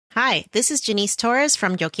Hi, this is Janice Torres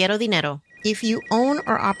from Yo Quiero Dinero. If you own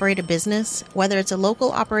or operate a business, whether it's a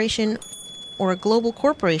local operation or a global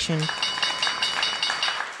corporation,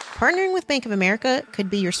 partnering with Bank of America could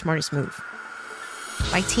be your smartest move.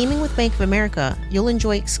 By teaming with Bank of America, you'll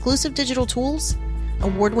enjoy exclusive digital tools,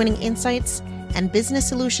 award-winning insights, and business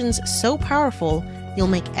solutions so powerful, you'll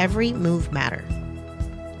make every move matter.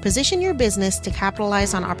 Position your business to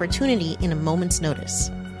capitalize on opportunity in a moment's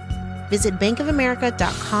notice. Visit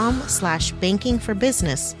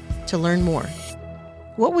bankofamerica.com/bankingforbusiness to learn more.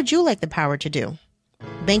 What would you like the power to do?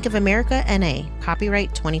 Bank of America N.A.,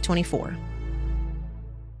 copyright 2024.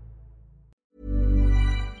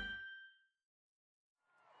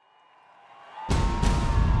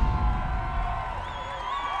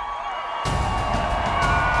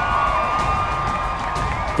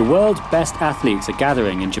 The world's best athletes are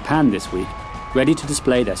gathering in Japan this week, ready to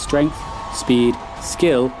display their strength, speed,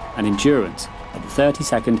 skill, and endurance at the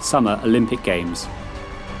 32nd Summer Olympic Games.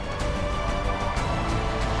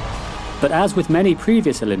 But as with many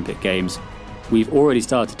previous Olympic Games, we've already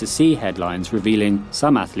started to see headlines revealing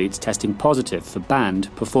some athletes testing positive for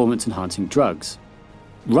banned performance-enhancing drugs.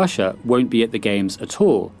 Russia won't be at the Games at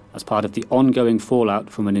all as part of the ongoing fallout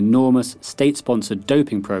from an enormous state-sponsored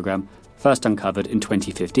doping program first uncovered in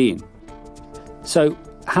 2015. So,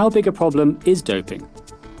 how big a problem is doping?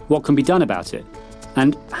 What can be done about it?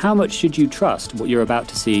 And how much should you trust what you're about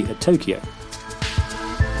to see at Tokyo?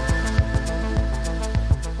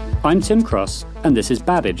 I'm Tim Cross, and this is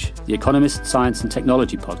Babbage, the Economist Science and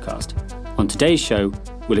Technology podcast. On today's show,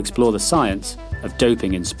 we'll explore the science of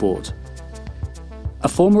doping in sport. A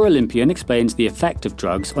former Olympian explains the effect of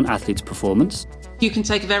drugs on athletes' performance. You can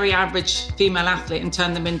take a very average female athlete and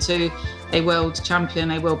turn them into a world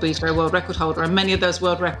champion, a world beater, a world record holder, and many of those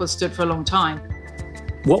world records stood for a long time.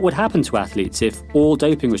 What would happen to athletes if all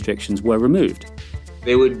doping restrictions were removed?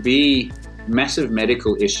 There would be massive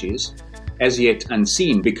medical issues, as yet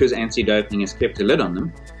unseen, because anti-doping has kept a lid on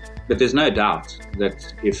them. But there's no doubt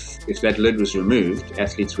that if that lid was removed,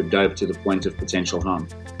 athletes would dope to the point of potential harm.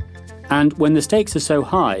 And when the stakes are so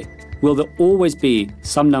high, will there always be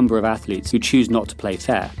some number of athletes who choose not to play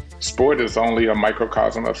fair? Sport is only a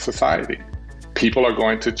microcosm of society. People are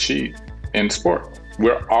going to cheat in sport.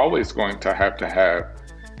 We're always going to have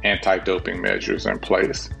anti-doping measures in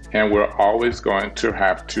place, and we're always going to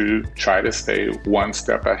have to try to stay one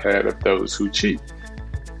step ahead of those who cheat.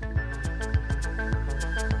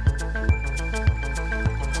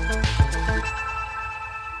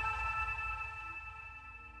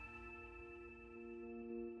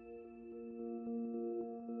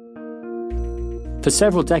 For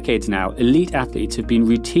several decades now, elite athletes have been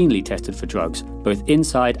routinely tested for drugs, both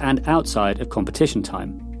inside and outside of competition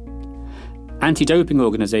time. Anti-doping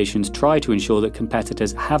organisations try to ensure that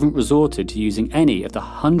competitors haven't resorted to using any of the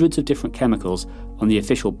hundreds of different chemicals on the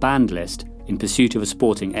official banned list in pursuit of a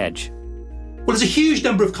sporting edge. Well, there's a huge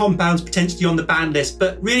number of compounds potentially on the banned list,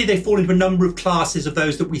 but really they fall into a number of classes of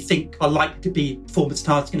those that we think are likely to be performance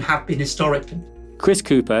enhancing and have been historically. Chris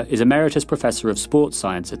Cooper is Emeritus Professor of Sports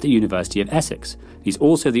Science at the University of Essex. He's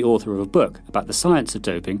also the author of a book about the science of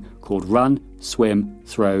doping called Run, Swim,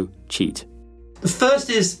 Throw, Cheat. The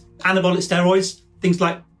first is anabolic steroids, things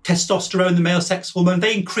like testosterone, the male sex hormone.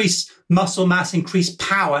 They increase muscle mass, increase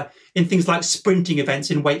power in things like sprinting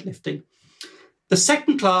events in weightlifting. The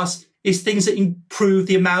second class is things that improve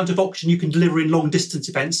the amount of oxygen you can deliver in long-distance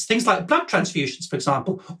events, things like blood transfusions, for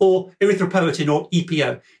example, or erythropoietin or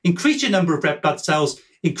EPO. Increase your number of red blood cells,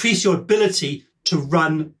 increase your ability to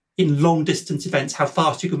run in long-distance events, how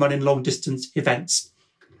fast you can run in long-distance events.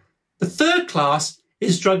 The third class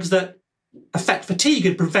is drugs that affect fatigue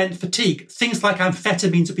and prevent fatigue. Things like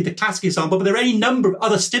amphetamines would be the classic example, but there are any number of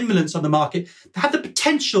other stimulants on the market that have the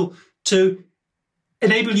potential to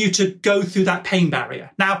enable you to go through that pain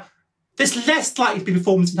barrier. Now, this is less likely to be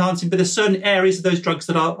performance enhancing, but there's certain areas of those drugs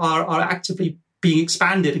that are actively being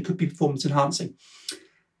expanded and could be performance enhancing.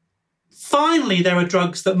 Finally, there are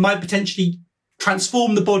drugs that might potentially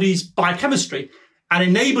transform the body's biochemistry and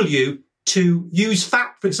enable you to use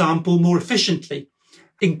fat, for example, more efficiently,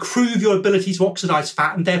 improve your ability to oxidize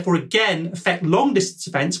fat, and therefore, again, affect long-distance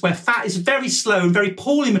events where fat is very slow and very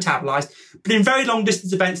poorly metabolized. But in very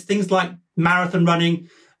long-distance events, things like marathon running,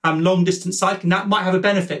 long-distance cycling, that might have a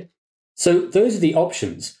benefit. So those are the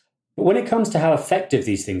options. But when it comes to how effective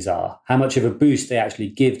these things are, how much of a boost they actually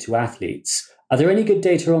give to athletes, are there any good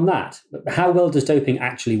data on that? How well does doping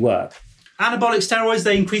actually work? Anabolic steroids,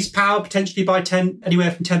 they increase power potentially by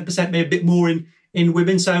anywhere from 10%, maybe a bit more in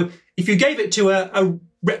women. So if you gave it to a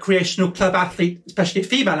recreational club athlete, especially a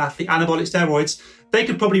female athlete, anabolic steroids, they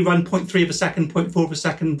could probably run 0.3 of a second, 0.4 of a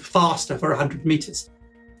second faster for 100 meters.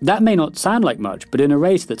 That may not sound like much, but in a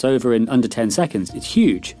race that's over in under 10 seconds, it's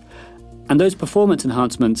huge. And those performance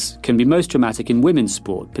enhancements can be most dramatic in women's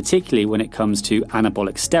sport, particularly when it comes to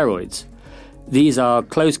anabolic steroids. These are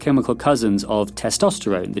close chemical cousins of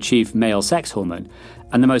testosterone, the chief male sex hormone,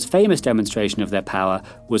 and the most famous demonstration of their power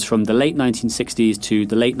was from the late 1960s to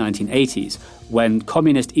the late 1980s, when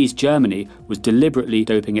communist East Germany was deliberately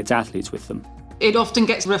doping its athletes with them. It often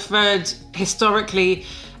gets referred historically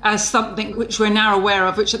as something which we're now aware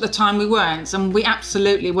of, which at the time we weren't, and we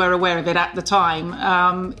absolutely were aware of it at the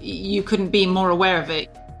time. You couldn't be more aware of it.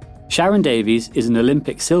 Sharon Davies is an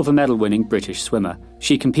Olympic silver medal winning British swimmer.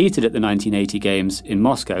 She competed at the 1980 Games in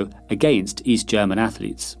Moscow against East German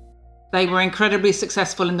athletes. They were incredibly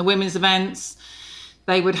successful in the women's events.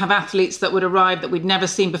 They would have athletes that would arrive that we'd never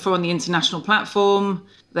seen before on the international platform.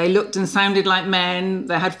 They looked and sounded like men.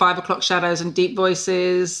 They had 5 o'clock shadows and deep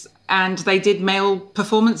voices. And they did male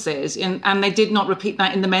performances. And they did not repeat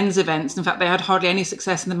that in the men's events. In fact, they had hardly any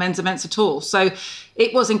success in the men's events at all. So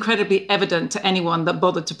it was incredibly evident to anyone that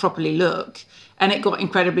bothered to properly look. And it got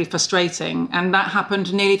incredibly frustrating. And that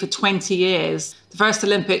happened nearly for 20 years. The first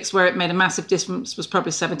Olympics where it made a massive difference was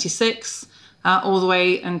probably 76, all the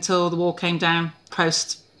way until the wall came down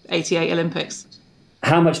post-88 Olympics.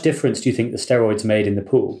 How much difference do you think the steroids made in the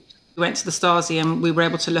pool? We went to the Stasi and we were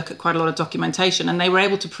able to look at quite a lot of documentation, and they were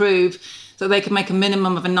able to prove that they could make a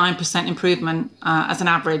minimum of a 9% improvement as an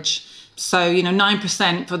average. So,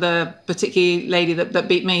 9% for the particular lady that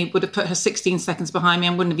beat me would have put her 16 seconds behind me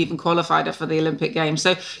and wouldn't have even qualified her for the Olympic Games.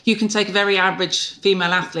 So you can take a very average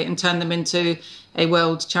female athlete and turn them into a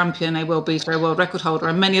world champion, a world beater, a world record holder.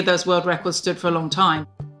 And many of those world records stood for a long time.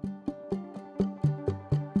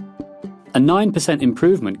 A 9%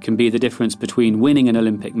 improvement can be the difference between winning an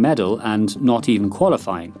Olympic medal and not even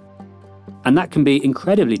qualifying. And that can be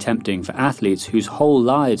incredibly tempting for athletes whose whole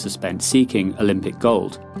lives are spent seeking Olympic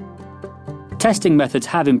gold. Testing methods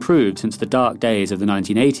have improved since the dark days of the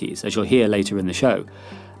 1980s, as you'll hear later in the show,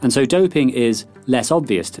 and so doping is less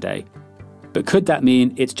obvious today. But could that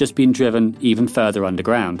mean it's just been driven even further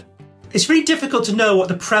underground? It's really difficult to know what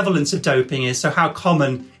the prevalence of doping is, so how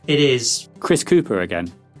common it is. Chris Cooper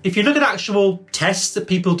again. If you look at actual tests that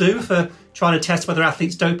people do for trying to test whether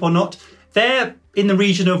athletes dope or not, they're in the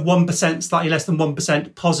region of 1%, slightly less than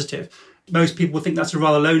 1% positive. Most people would think that's a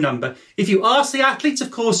rather low number. If you ask the athletes,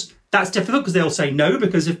 of course, that's difficult because they'll say no,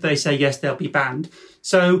 because if they say yes, they'll be banned.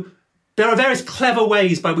 So there are various clever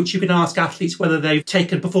ways by which you can ask athletes whether they've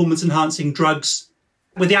taken performance-enhancing drugs.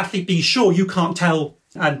 With the athlete being sure, you can't tell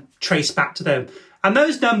and trace back to them. And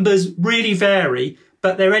those numbers really vary,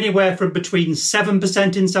 but they're anywhere from between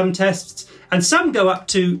 7% in some tests, and some go up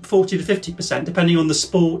to 40 to 50%, depending on the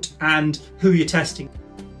sport and who you're testing.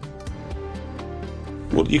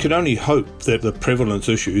 Well, you can only hope that the prevalence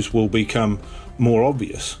issues will become more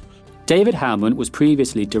obvious. David Howman was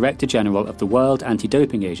previously Director General of the World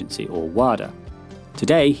Anti-Doping Agency, or WADA.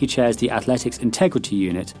 Today, he chairs the Athletics Integrity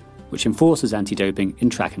Unit, which enforces anti-doping in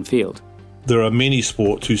track and field. There are many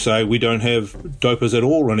sports who say we don't have dopers at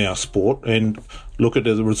all in our sport, and look at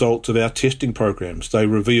the results of our testing programs. They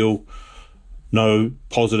reveal no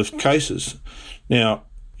positive cases. Now,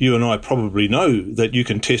 you and I probably know that you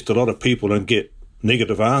can test a lot of people and get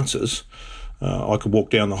negative answers. I could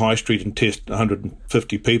walk down the high street and test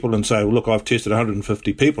 150 people and say, well, look, I've tested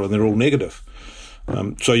 150 people and they're all negative.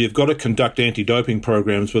 So you've got to conduct anti-doping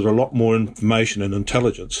programs with a lot more information and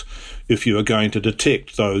intelligence if you are going to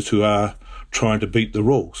detect those who are trying to beat the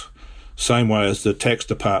rules. Same way as the tax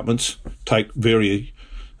departments take very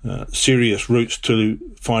serious routes to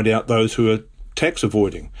find out those who are tax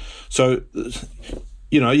avoiding. So,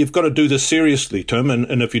 you've got to do this seriously, Tim,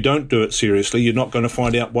 and if you don't do it seriously, you're not going to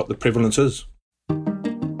find out what the prevalence is.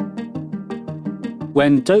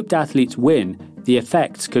 When doped athletes win, the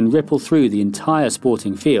effects can ripple through the entire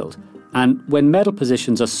sporting field. And when medal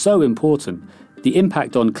positions are so important, the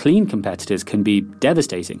impact on clean competitors can be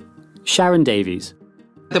devastating. Sharon Davies.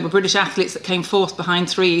 There were British athletes that came fourth behind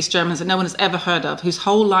 3 East Germans that no one has ever heard of, whose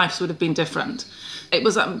whole lives would have been different. It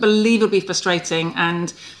was unbelievably frustrating,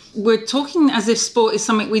 and we're talking as if sport is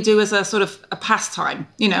something we do as a sort of a pastime,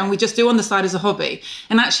 and we just do on the side as a hobby.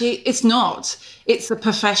 And actually, it's not. It's a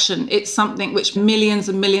profession. It's something which millions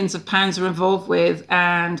and millions of pounds are involved with,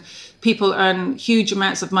 and people earn huge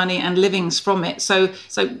amounts of money and livings from it. So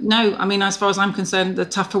no, as far as I'm concerned, the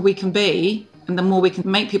tougher we can be and the more we can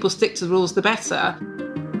make people stick to the rules, the better.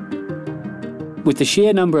 With the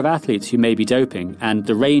sheer number of athletes who may be doping and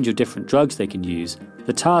the range of different drugs they can use,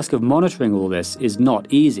 the task of monitoring all this is not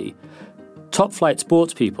easy. Top-flight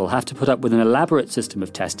sports people have to put up with an elaborate system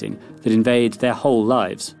of testing that invades their whole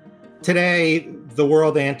lives. Today, The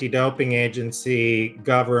World Anti-Doping Agency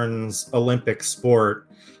governs Olympic sport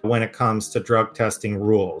when it comes to drug testing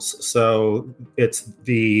rules. So it's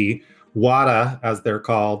the WADA, as they're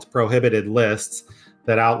called, prohibited lists,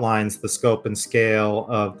 that outlines the scope and scale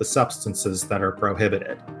of the substances that are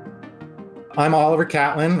prohibited. I'm Oliver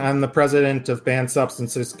Catlin. I'm the president of Banned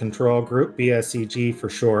Substances Control Group, BSEG for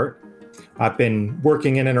short. I've been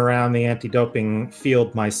working in and around the anti-doping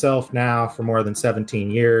field myself now for more than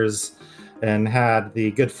 17 years and had the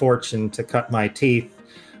good fortune to cut my teeth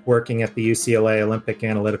working at the UCLA Olympic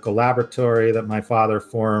Analytical Laboratory that my father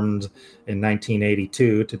formed in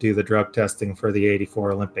 1982 to do the drug testing for the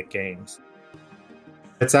 '84 Olympic Games.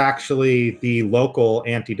 It's actually the local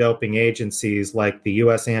anti-doping agencies like the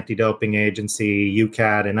U.S. Anti-Doping Agency,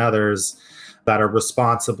 UCAD, and others that are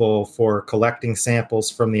responsible for collecting samples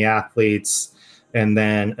from the athletes and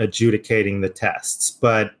then adjudicating the tests.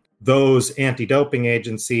 But those anti-doping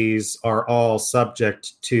agencies are all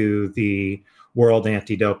subject to the World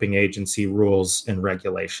Anti-Doping Agency rules and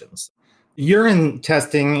regulations. Urine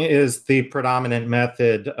testing is the predominant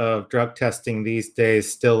method of drug testing these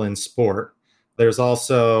days still in sport. There's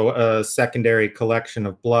also a secondary collection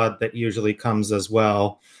of blood that usually comes as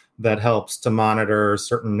well that helps to monitor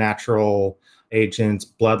certain natural agents,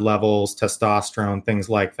 blood levels, testosterone, things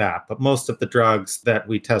like that. But most of the drugs that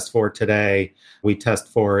we test for today, we test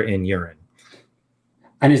for in urine.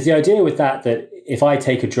 And is the idea with that if I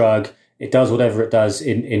take a drug, it does whatever it does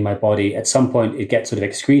in my body, at some point it gets sort of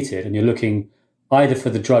excreted, and you're looking either for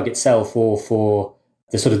the drug itself or for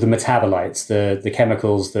the sort of the metabolites, the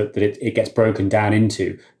chemicals that it gets broken down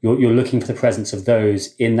into. You're looking for the presence of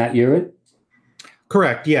those in that urine?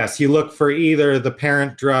 Correct, yes. You look for either the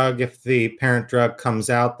parent drug, if the parent drug comes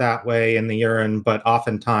out that way in the urine, but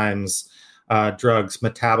oftentimes drugs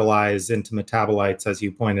metabolize into metabolites, as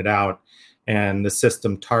you pointed out, and the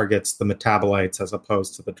system targets the metabolites as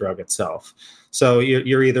opposed to the drug itself. So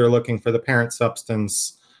you're either looking for the parent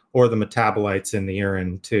substance or the metabolites in the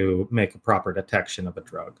urine to make a proper detection of a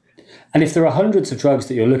drug. And if there are hundreds of drugs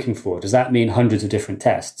that you're looking for, does that mean hundreds of different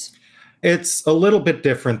tests? It's a little bit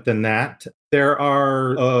different than that. There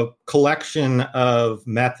are a collection of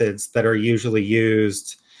methods that are usually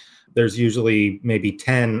used. There's usually maybe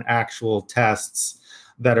 10 actual tests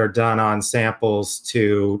that are done on samples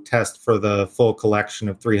to test for the full collection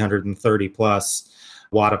of 330 plus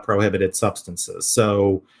WADA prohibited substances.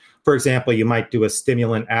 So, for example, you might do a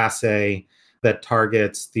stimulant assay that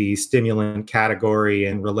targets the stimulant category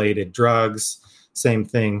and related drugs. Same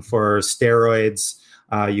thing for steroids.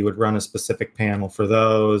 You would run a specific panel for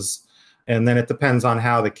those. And then it depends on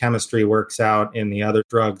how the chemistry works out in the other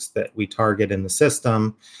drugs that we target in the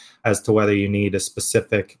system as to whether you need a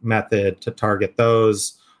specific method to target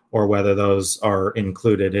those or whether those are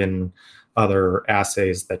included in other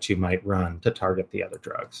assays that you might run to target the other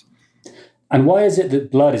drugs. And why is it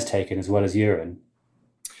that blood is taken as well as urine?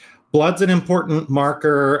 Blood's an important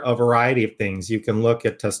marker of a variety of things. You can look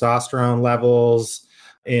at testosterone levels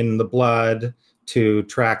in the blood to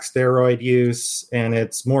track steroid use, and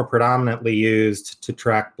it's more predominantly used to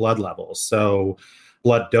track blood levels. So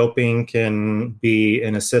blood doping can be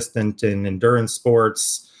an assistant in endurance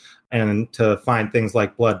sports, and to find things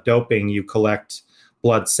like blood doping, you collect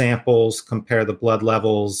blood samples, compare the blood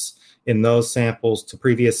levels in those samples to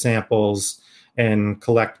previous samples, and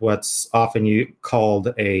collect what's often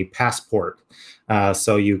called a passport.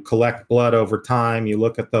 So you collect blood over time, you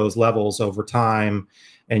look at those levels over time,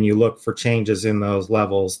 and you look for changes in those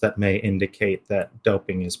levels that may indicate that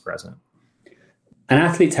doping is present. And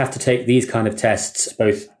athletes have to take these kind of tests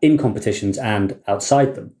both in competitions and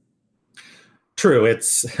outside them. True.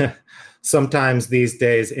 It's sometimes these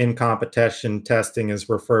days in competition testing is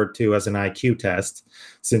referred to as an IQ test,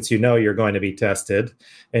 since you know you're going to be tested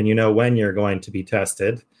and you know when you're going to be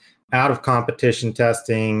tested. Out of competition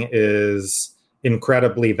testing is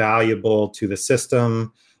incredibly valuable to the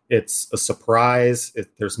system. It's a surprise.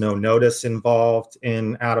 There's no notice involved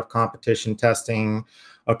in out of competition testing.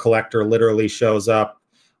 A collector literally shows up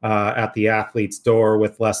at the athlete's door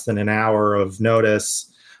with less than an hour of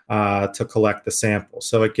notice to collect the sample.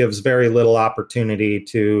 So it gives very little opportunity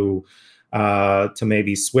to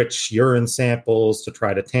maybe switch urine samples, to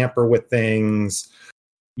try to tamper with things.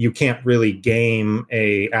 You can't really game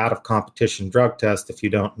a out of competition drug test if you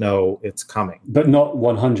don't know it's coming. But not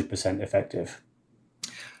 100% effective.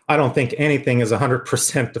 I don't think anything is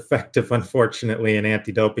 100% effective, unfortunately, in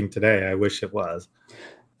anti-doping today. I wish it was.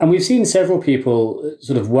 And we've seen several people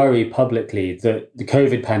sort of worry publicly that the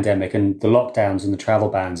COVID pandemic and the lockdowns and the travel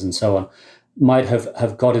bans and so on might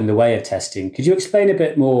have got in the way of testing. Could you explain a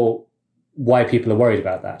bit more why people are worried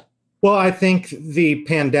about that? Well, I think the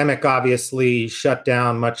pandemic obviously shut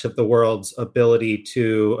down much of the world's ability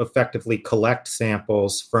to effectively collect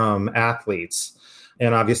samples from athletes.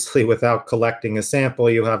 And obviously, without collecting a sample,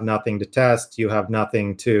 you have nothing to test. You have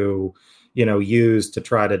nothing to, use to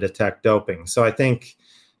try to detect doping. So I think,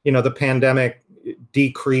 the pandemic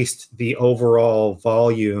decreased the overall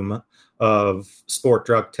volume of sport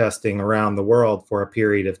drug testing around the world for a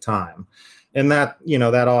period of time. And that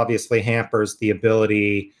obviously hampers the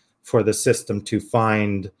ability for the system to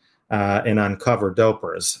find and uncover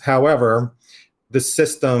dopers. However, the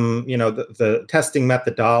system, the testing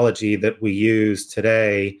methodology that we use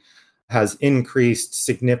today has increased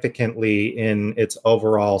significantly in its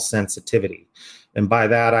overall sensitivity. And by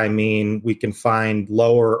that, I mean we can find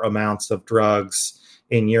lower amounts of drugs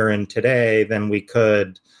in urine today than we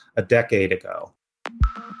could a decade ago.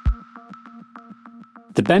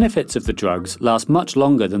 The benefits of the drugs last much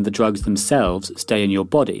longer than the drugs themselves stay in your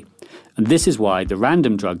body. And this is why the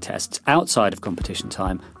random drug tests outside of competition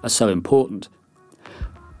time are so important.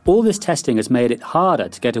 All this testing has made it harder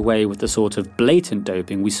to get away with the sort of blatant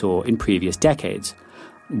doping we saw in previous decades.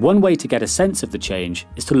 One way to get a sense of the change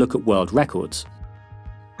is to look at world records.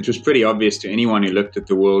 It was pretty obvious to anyone who looked at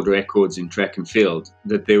the world records in track and field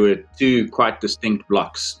that there were two quite distinct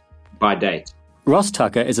blocks by date. Ross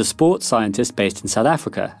Tucker is a sports scientist based in South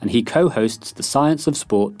Africa, and he co-hosts the Science of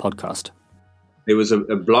Sport podcast. There was a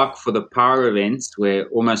block for the power events where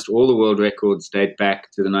almost all the world records date back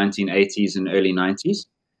to the 1980s and early 90s.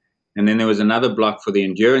 And then there was another block for the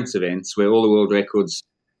endurance events where all the world records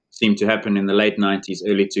seemed to happen in the late 90s,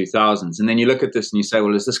 early 2000s. And then you look at this and you say,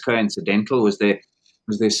 well, is this coincidental? Was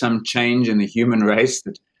there some change in the human race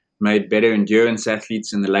that made better endurance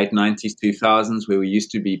athletes in the late 90s, 2000s, where we used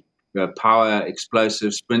to be power,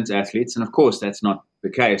 explosive sprint athletes? And of course, that's not the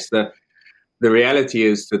case. The reality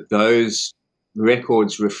is that those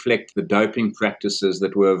records reflect the doping practices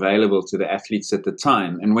that were available to the athletes at the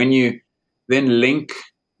time. And when you then link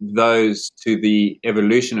those to the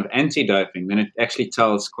evolution of anti-doping, then it actually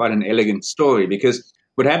tells quite an elegant story, because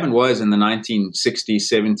what happened was in the 1960s,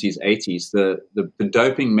 70s, 80s, the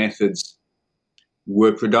doping methods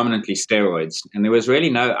were predominantly steroids, and there was really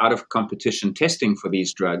no out-of-competition testing for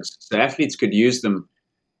these drugs. So athletes could use them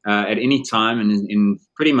at any time and in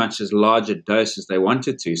pretty much as large a dose as they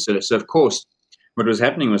wanted to. So of course, what was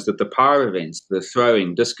happening was that the power events, the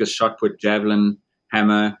throwing, discus, shot put, javelin,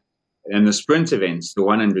 hammer, and the sprint events, the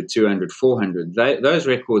 100, 200, 400, those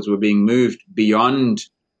records were being moved beyond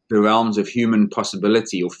the realms of human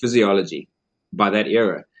possibility or physiology by that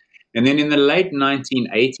era. And then in the late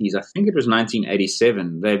 1980s, I think it was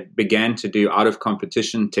 1987, they began to do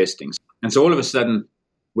out-of-competition testings. And so all of a sudden,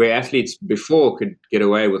 where athletes before could get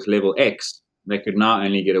away with level X, they could now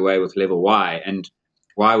only get away with level Y, and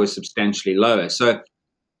Y was substantially lower. So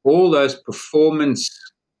all those performance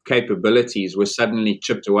capabilities were suddenly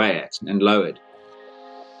chipped away at and lowered.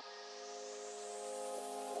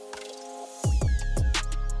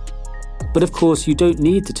 But of course, you don't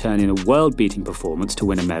need to turn in a world-beating performance to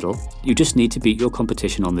win a medal. You just need to beat your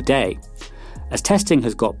competition on the day. As testing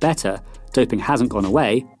has got better, doping hasn't gone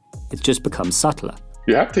away, it's just become subtler.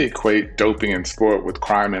 You have to equate doping in sport with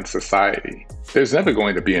crime in society. There's never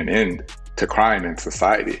going to be an end to crime in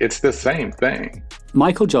society. It's the same thing.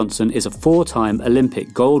 Michael Johnson is a 4-time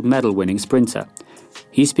Olympic gold medal winning sprinter.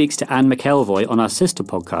 He speaks to Anne McElvoy on our sister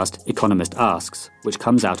podcast, Economist Asks, which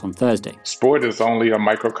comes out on Thursday. Sport is only a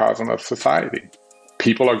microcosm of society.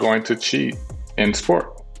 People are going to cheat in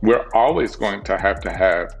sport. We're always going to have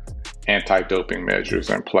anti-doping measures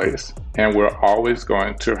in place, and we're always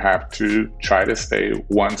going to have to try to stay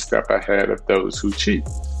one step ahead of those who cheat.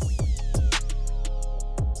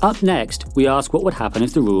 Up next, we ask what would happen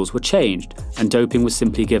if the rules were changed and doping was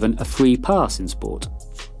simply given a free pass in sport.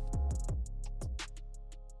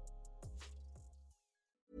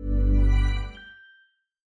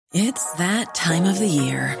 It's that time of the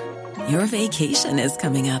year. Your vacation is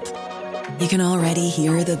coming up. You can already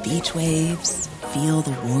hear the beach waves, feel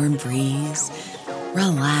the warm breeze,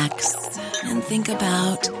 relax, and think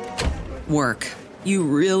about work. You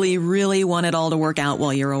really, really want it all to work out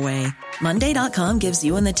while you're away. Monday.com gives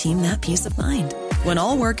you and the team that peace of mind. When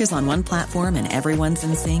all work is on one platform and everyone's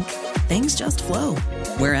in sync, things just flow.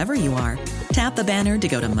 Wherever you are, tap the banner to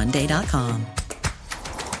go to Monday.com.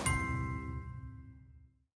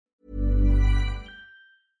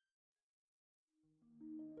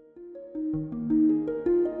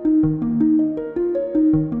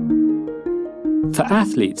 For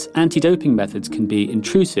athletes, anti-doping methods can be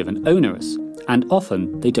intrusive and onerous, and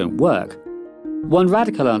often they don't work. One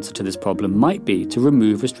radical answer to this problem might be to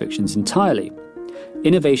remove restrictions entirely.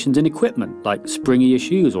 Innovations in equipment like springier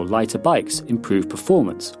shoes or lighter bikes improve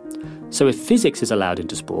performance. So if physics is allowed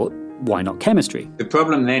into sport, why not chemistry? The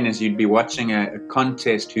problem then is you'd be watching a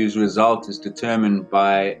contest whose result is determined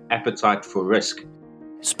by appetite for risk.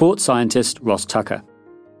 Sports scientist Ross Tucker.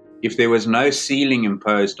 If there was no ceiling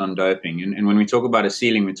imposed on doping, and when we talk about a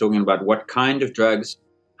ceiling, we're talking about what kind of drugs,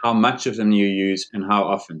 how much of them you use, and how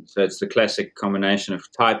often. So it's the classic combination of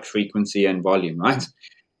type, frequency, and volume, right?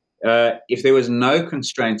 If there was no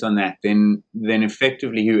constraint on that, then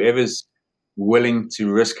effectively whoever's willing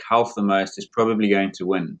to risk health the most is probably going to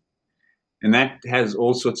win. And that has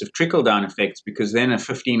all sorts of trickle-down effects, because then a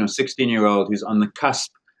 15 or 16-year-old who's on the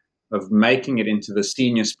cusp of making it into the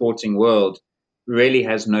senior sporting world really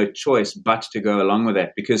has no choice but to go along with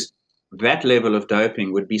that, because that level of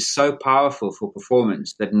doping would be so powerful for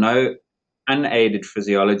performance that no unaided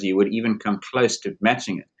physiology would even come close to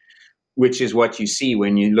matching it, which is what you see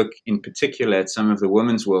when you look in particular at some of the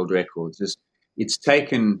women's world records. It's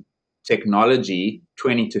taken technology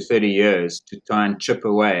 20 to 30 years to try and chip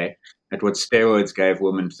away at what steroids gave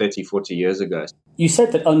women 30, 40 years ago. You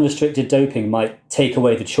said that unrestricted doping might take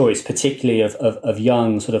away the choice, particularly of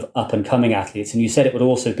young sort of up-and-coming athletes. And you said it would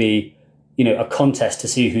also be, a contest to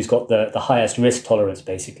see who's got the highest risk tolerance,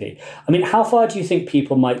 basically. I mean, how far do you think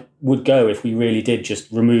people would go if we really did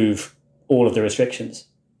just remove all of the restrictions?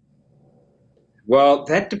 Well,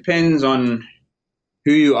 that depends on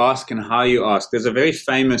who you ask and how you ask. There's a very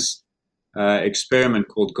famous experiment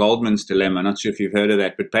called Goldman's dilemma. I'm not sure if you've heard of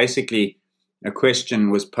that, but basically a question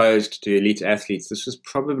was posed to elite athletes. This was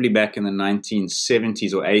probably back in the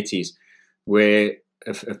 1970s or 80s, where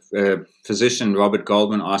a physician, Robert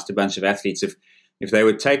Goldman, asked a bunch of athletes if they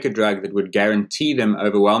would take a drug that would guarantee them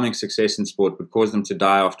overwhelming success in sport but cause them to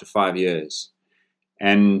die after 5 years.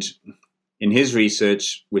 And in his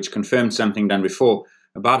research, which confirmed something done before,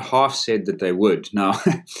 about half said that they would. Now,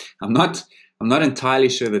 I'm not entirely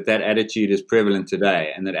sure that attitude is prevalent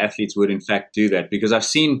today and that athletes would in fact do that, because I've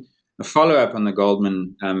seen a follow-up on the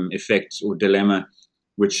Goldman effect or dilemma,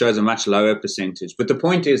 which shows a much lower percentage. But the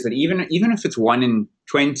point is that even if it's 1 in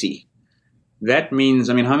 20, that means,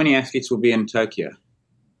 how many athletes will be in Tokyo?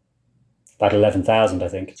 About 11,000, I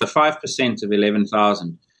think. So 5% of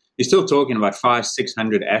 11,000. You're still talking about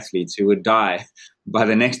 500-600 athletes who would die by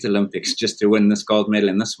the next Olympics just to win this gold medal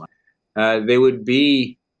in this one. There would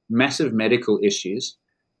be massive medical issues,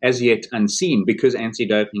 as yet unseen, because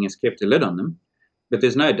anti-doping has kept a lid on them. But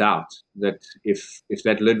there's no doubt that if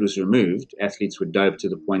that lid was removed, athletes would dope to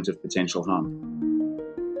the point of potential harm.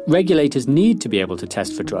 Regulators need to be able to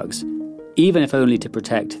test for drugs, even if only to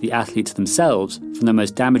protect the athletes themselves from the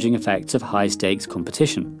most damaging effects of high-stakes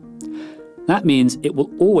competition. That means it will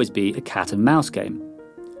always be a cat-and-mouse game.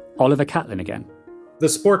 Oliver Catlin again. The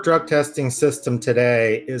sport drug testing system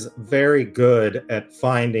today is very good at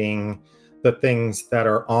finding the things that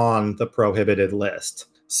are on the prohibited list.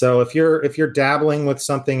 So if you're dabbling with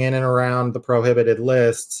something in and around the prohibited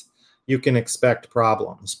lists, you can expect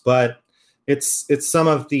problems. But it's some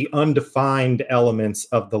of the undefined elements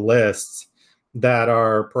of the lists that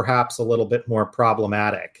are perhaps a little bit more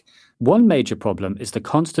problematic. One major problem is the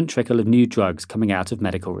constant trickle of new drugs coming out of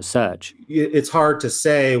medical research. It's hard to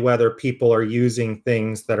say whether people are using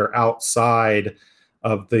things that are outside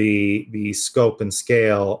of the scope and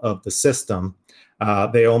scale of the system.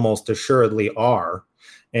 They almost assuredly are.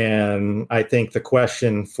 And I think the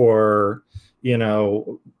question for,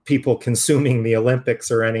 people consuming the Olympics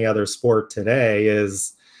or any other sport today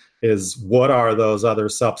is what are those other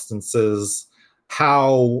substances?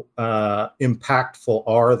 How impactful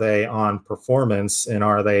are they on performance? And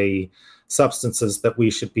are they substances that we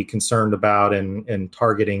should be concerned about and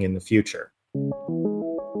targeting in the future?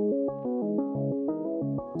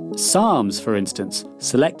 SARMs, for instance,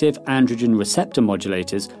 selective androgen receptor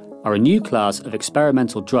modulators, are a new class of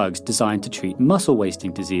experimental drugs designed to treat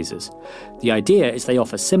muscle-wasting diseases. The idea is they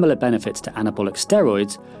offer similar benefits to anabolic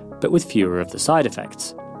steroids, but with fewer of the side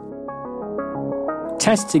effects.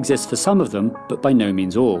 Tests exist for some of them, but by no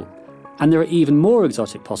means all. And there are even more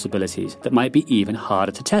exotic possibilities that might be even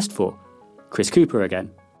harder to test for. Chris Cooper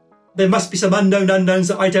again. There must be some unknown unknowns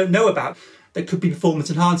that I don't know about that could be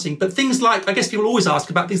performance enhancing. But things like, I guess people always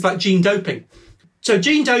ask about things like gene doping. So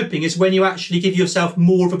gene doping is when you actually give yourself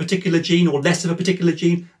more of a particular gene or less of a particular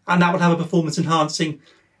gene, and that will have a performance enhancing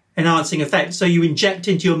effect. So you inject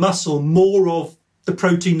into your muscle more of the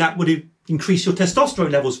protein that would increase your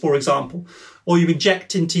testosterone levels, for example, or you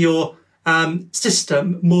inject into your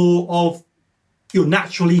system more of your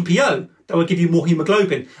natural EPO that will give you more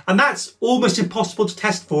hemoglobin. And that's almost impossible to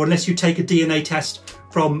test for unless you take a DNA test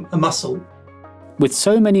from a muscle. With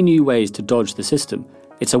so many new ways to dodge the system,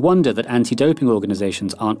 It's a wonder that anti-doping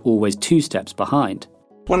organisations aren't always 2 steps behind.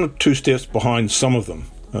 1 or 2 steps behind some of them.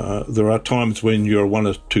 There are times when you're 1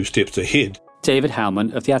 or 2 steps ahead. David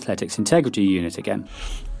Howman of the Athletics Integrity Unit again.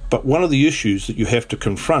 But one of the issues that you have to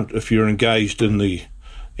confront if you're engaged in the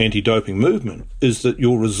anti-doping movement is that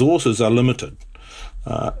your resources are limited.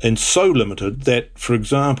 And so limited that, for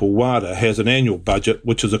example, WADA has an annual budget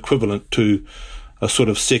which is equivalent to a sort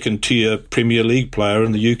of second-tier Premier League player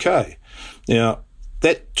in the UK. Now,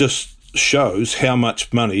 that just shows how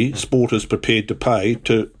much money sport is prepared to pay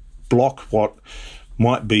to block what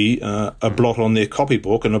might be a blot on their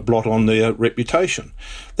copybook and a blot on their reputation.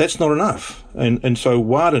 That's not enough. And so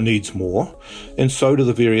WADA needs more, and so do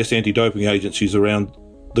the various anti-doping agencies around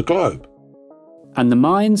the globe. And the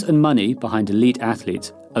minds and money behind elite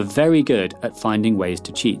athletes are very good at finding ways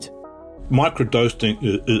to cheat. Microdosing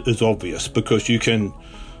is obvious because you can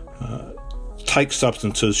take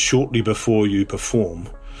substances shortly before you perform,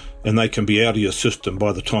 and they can be out of your system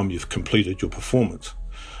by the time you've completed your performance,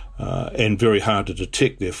 and very hard to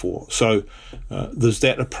detect, therefore. So there's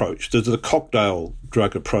that approach. There's the cocktail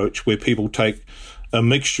drug approach where people take a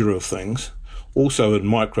mixture of things, also in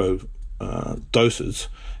micro doses,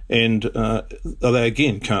 and they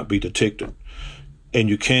again can't be detected. And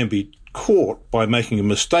you can be caught by making a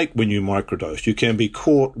mistake when you microdose. You can be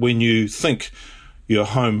caught when you think you're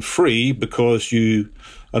home free because you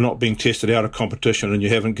are not being tested out of competition and you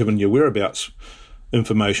haven't given your whereabouts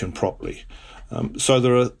information properly. So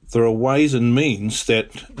there are ways and means that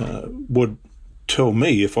would tell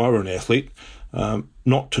me, if I were an athlete,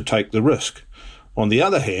 not to take the risk. On the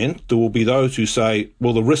other hand, there will be those who say,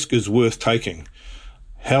 well, the risk is worth taking.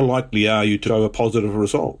 How likely are you to show a positive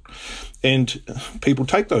result? And people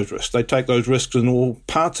take those risks. They take those risks in all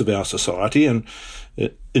parts of our society, and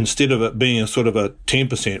instead of it being a sort of a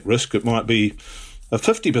 10% risk, it might be a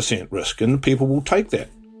 50% risk, and people will take that.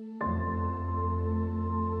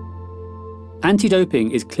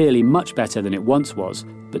 Anti-doping is clearly much better than it once was,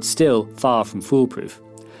 but still far from foolproof.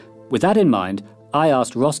 With that in mind, I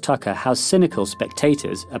asked Ross Tucker how cynical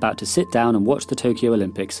spectators about to sit down and watch the Tokyo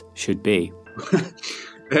Olympics should be.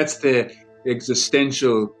 That's the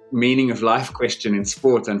existential meaning of life question in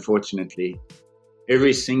sport, unfortunately.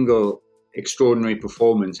 Every single extraordinary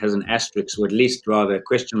performance has an asterisk, or at least rather a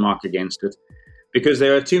question mark against it, because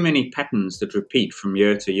there are too many patterns that repeat from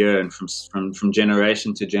year to year and from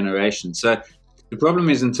generation to generation. So the problem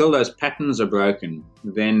is, until those patterns are broken,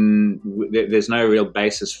 then there's no real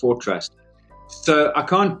basis for trust. So I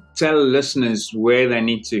can't tell listeners where they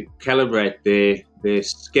need to calibrate their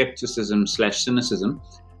skepticism/cynicism,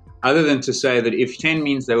 other than to say that if 10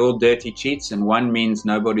 means they're all dirty cheats and 1 means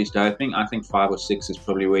nobody's doping, I think 5 or 6 is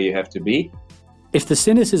probably where you have to be. If the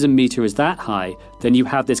cynicism meter is that high, then you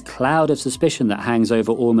have this cloud of suspicion that hangs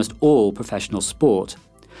over almost all professional sport.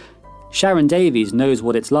 Sharon Davies knows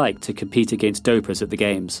what it's like to compete against dopers at the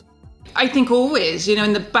Games. I think always,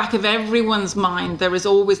 in the back of everyone's mind, there is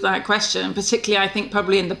always that question, particularly I think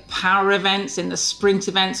probably in the power events, in the sprint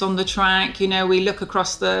events on the track. We look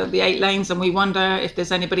across the 8 lanes and we wonder if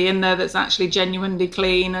there's anybody in there that's actually genuinely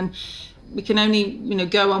clean. And we can only,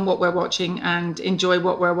 go on what we're watching and enjoy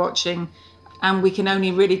what we're watching. And we can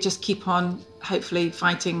only really just keep on, hopefully,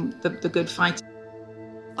 fighting the good fight.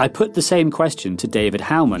 I put the same question to David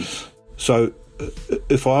Howman. So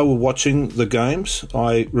if I were watching the Games,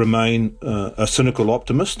 I remain a cynical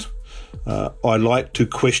optimist. I like to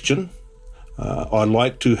question. I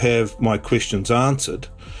like to have my questions answered,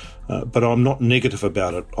 but I'm not negative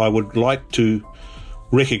about it. I would like to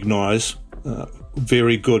recognise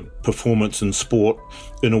very good performance in sport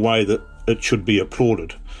in a way that it should be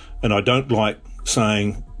applauded. And I don't like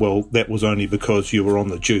saying, well, that was only because you were on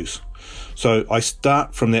the juice. So I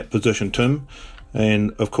start from that position, Tim,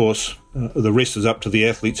 and of course, the rest is up to the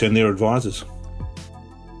athletes and their advisors.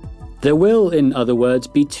 There will, in other words,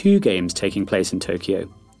 be 2 games taking place in Tokyo.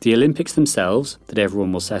 The Olympics themselves, that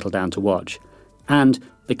everyone will settle down to watch, and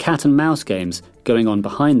the cat and mouse games going on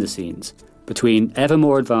behind the scenes between ever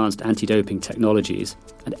more advanced anti-doping technologies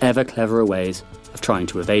and ever cleverer ways of trying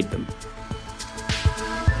to evade them.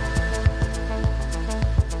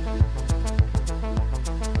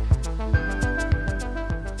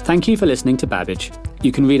 Thank you for listening to Babbage.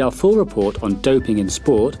 You can read our full report on doping in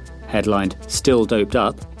sport, headlined Still Doped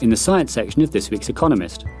Up, in the science section of this week's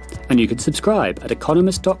Economist. And you can subscribe at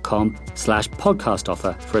economist.com/podcast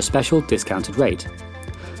offer for a special discounted rate.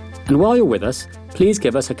 And while you're with us, please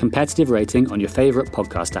give us a competitive rating on your favourite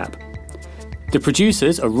podcast app. The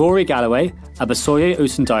producers are Rory Galloway, Abasoye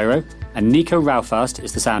Osundairo, and Nico Raufast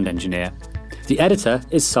is the sound engineer. The editor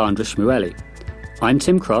is Sandra Shmueli. I'm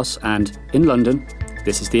Tim Cross, and in London,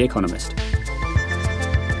 this is The Economist.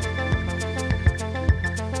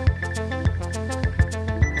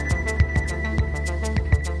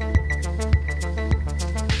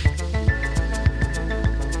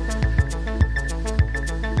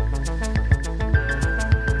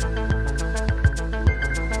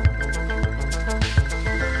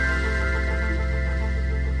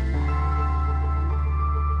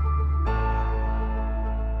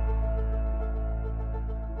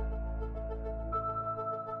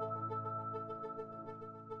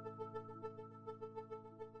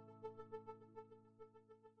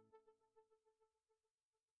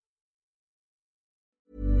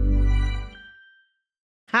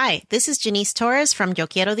 Hi, this is Janice Torres from Yo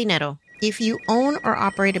Quiero Dinero. If you own or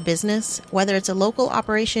operate a business, whether it's a local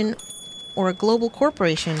operation or a global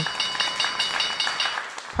corporation,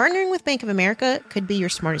 partnering with Bank of America could be your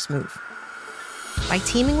smartest move. By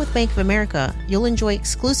teaming with Bank of America, you'll enjoy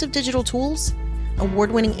exclusive digital tools,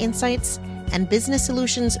 award-winning insights, and business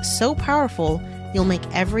solutions so powerful, you'll make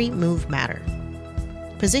every move matter.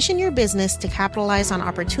 Position your business to capitalize on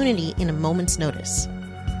opportunity in a moment's notice.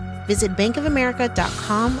 Visit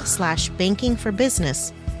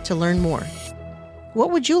bankofamerica.com/bankingforbusiness to learn more.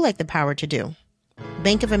 What would you like the power to do?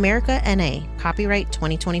 Bank of America, N.A., copyright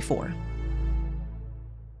 2024.